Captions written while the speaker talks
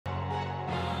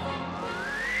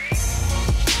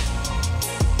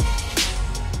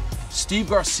Steve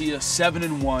Garcia,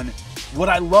 7-1. What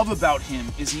I love about him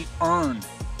is he earned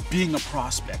being a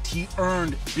prospect. He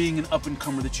earned being an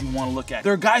up-and-comer that you want to look at.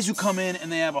 There are guys who come in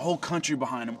and they have a whole country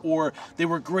behind them, or they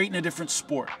were great in a different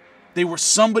sport. They were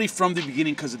somebody from the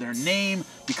beginning because of their name,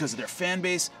 because of their fan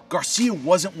base. Garcia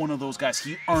wasn't one of those guys.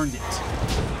 He earned it.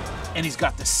 And he's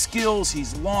got the skills.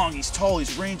 He's long, he's tall,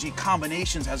 he's rangy,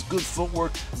 combinations, has good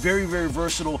footwork, very, very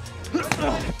versatile.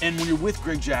 And when you're with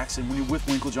Greg Jackson, when you're with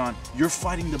Winklejohn, you're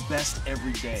fighting the best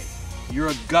every day. You're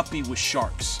a guppy with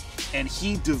sharks. And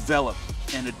he developed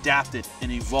and adapted and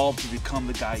evolved to become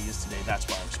the guy he is today. That's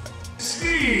why I respect him.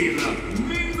 Steve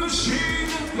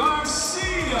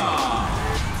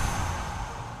Garcia.